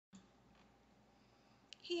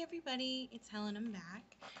Hey everybody, it's Helen. I'm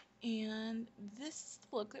back, and this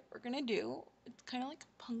look that we're gonna do, it's kind of like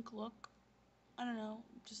a punk look. I don't know,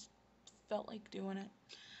 just felt like doing it.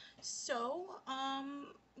 So,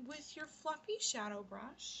 with your fluffy shadow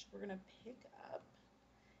brush, we're gonna pick up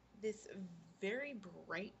this very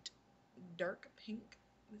bright dark pink.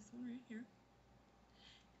 This one right here.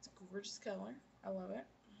 It's a gorgeous color. I love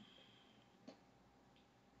it.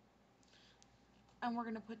 And we're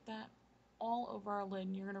gonna put that all over our lid,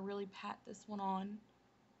 and you're gonna really pat this one on.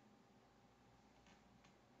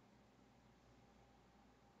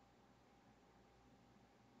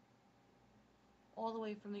 All the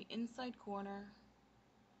way from the inside corner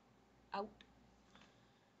out.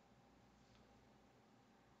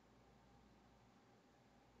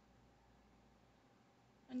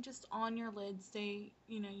 And just on your lid, stay,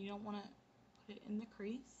 you don't want to put it in the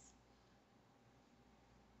crease.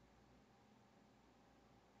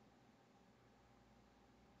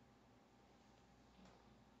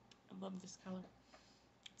 I love this color.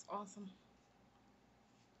 It's awesome.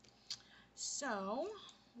 So,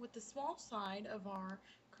 with the small side of our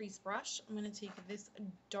crease brush, I'm going to take this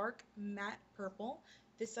dark matte purple.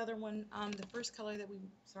 This other one, the first color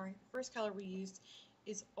we used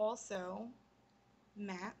is also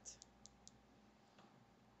matte.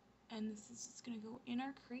 And this is just going to go in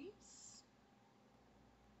our crease.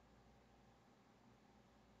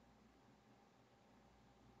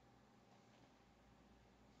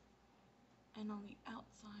 And on the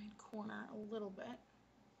outside corner a little bit.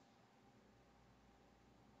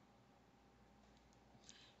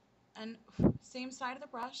 And same side of the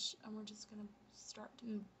brush, and we're just going to start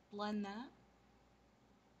to blend that.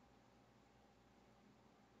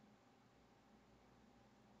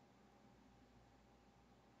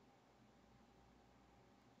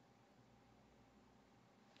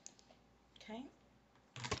 Okay.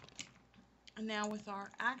 And now with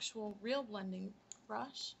our actual real blending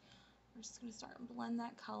brush, we're just going to start and blend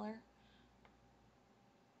that color.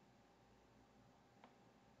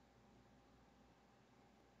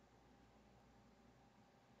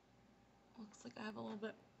 Looks like I have a little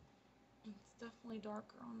bit, it's definitely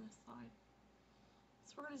darker on this side.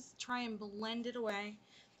 So we're going to try and blend it away.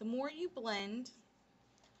 The more you blend,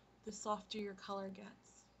 the softer your color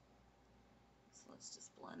gets. So let's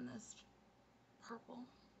just blend this purple.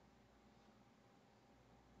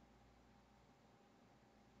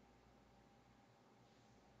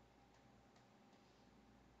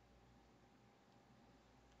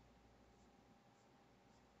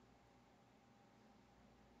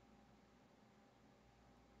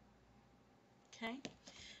 Okay,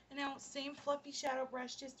 and now same fluffy shadow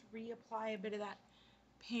brush, just reapply a bit of that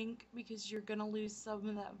pink because you're going to lose some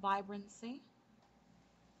of that vibrancy.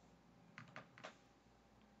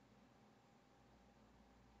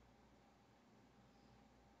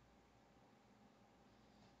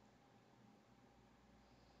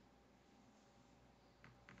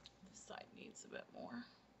 This side needs a bit more.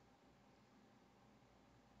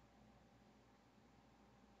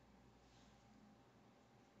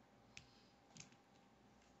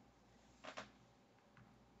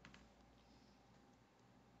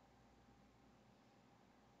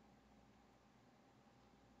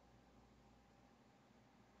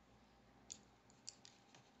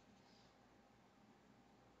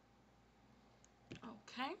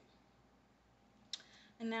 Okay,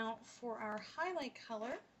 and now for our highlight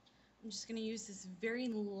color, I'm just going to use this very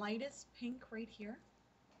lightest pink right here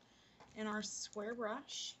in our square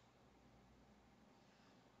brush.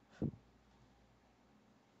 And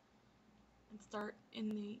start in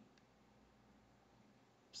the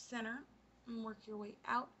center and work your way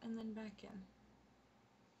out and then back in.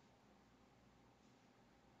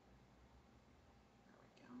 There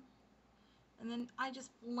we go. And then I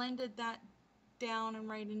just blended that down and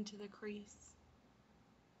right into the crease.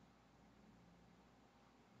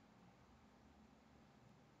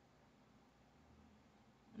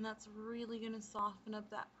 And that's really going to soften up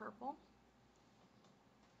that purple.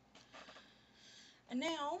 And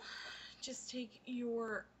now, just take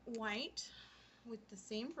your white with the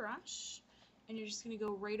same brush, and you're just going to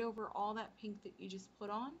go right over all that pink that you just put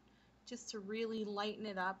on, just to really lighten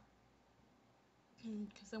it up,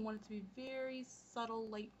 because I want it to be very subtle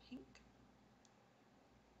light pink.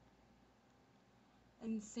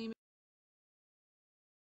 And same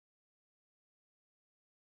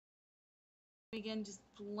again, just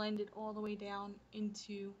blend it all the way down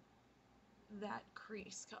into that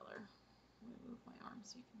crease color. Let me move my arm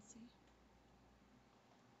so you can see.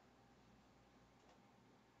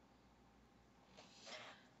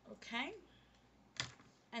 Okay,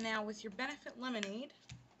 and now with your Benefit Lemonade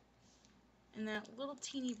and that little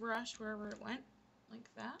teeny brush wherever it went, like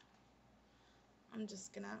that. I'm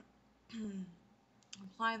just gonna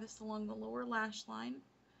apply this along the lower lash line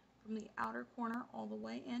from the outer corner all the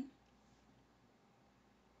way in.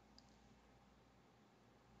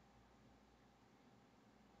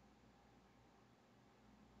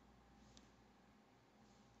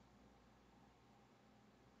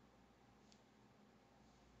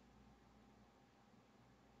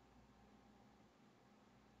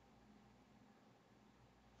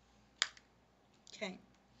 Okay,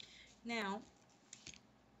 now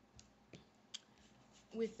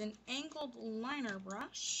with an angled liner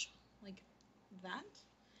brush like that,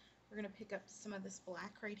 we're going to pick up some of this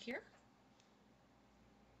black right here.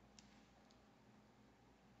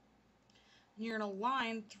 And you're going to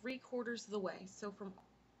line 3/4 of the way. So from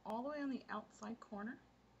all the way on the outside corner,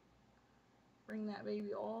 bring that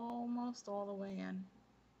baby almost all the way in.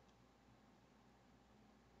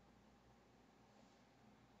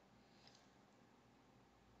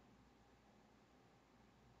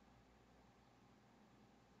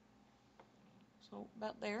 So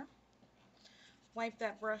about there. Wipe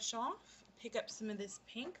that brush off. Pick up some of this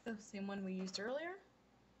pink, the same one we used earlier.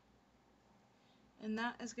 And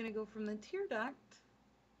that is going to go from the tear duct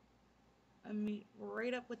and meet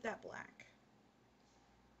right up with that black.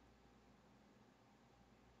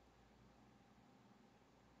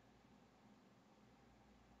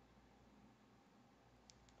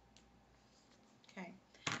 Okay,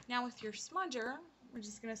 now with your smudger, we're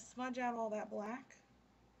just going to smudge out all that black.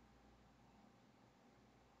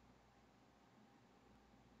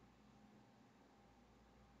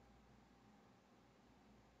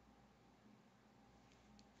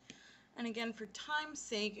 And again, for time's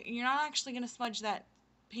sake, you're not actually going to smudge that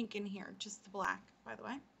pink in here, just the black, by the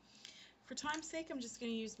way. For time's sake, I'm just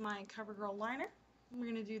going to use my CoverGirl liner. We're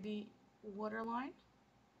going to do the waterline.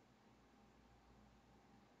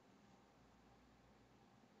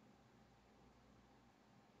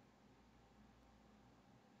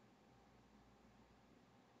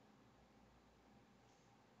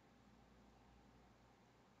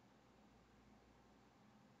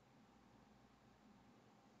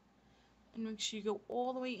 And make sure you go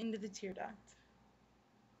all the way into the tear duct.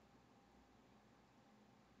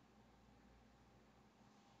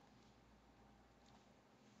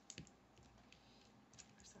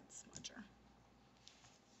 Where's that smudger?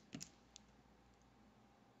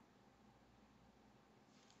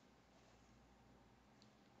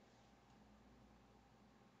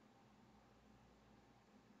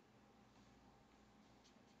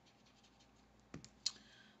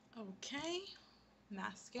 Okay,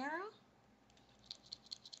 mascara.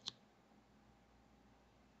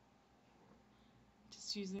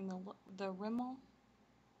 Just using the Rimmel.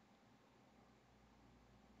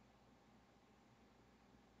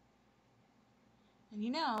 And you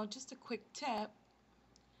know, just a quick tip,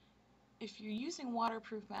 if you're using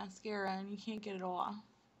waterproof mascara and you can't get it off,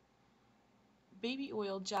 baby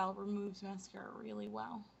oil gel removes mascara really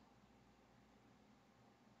well.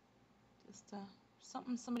 Just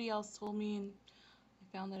something somebody else told me and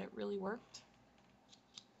I found that it really worked.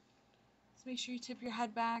 So make sure you tip your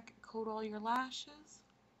head back, coat all your lashes.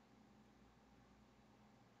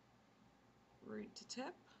 Right to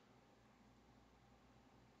tip.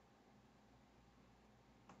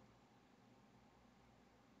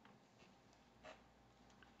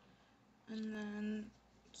 And then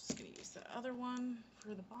just going to use the other one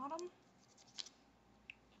for the bottom.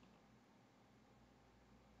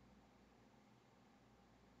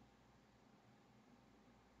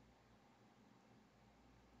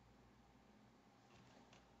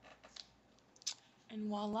 And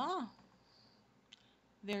voila!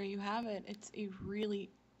 There you have it. It's a really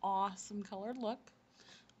awesome colored look.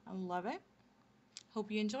 I love it.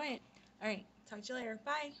 Hope you enjoy it. Alright, talk to you later.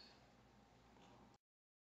 Bye!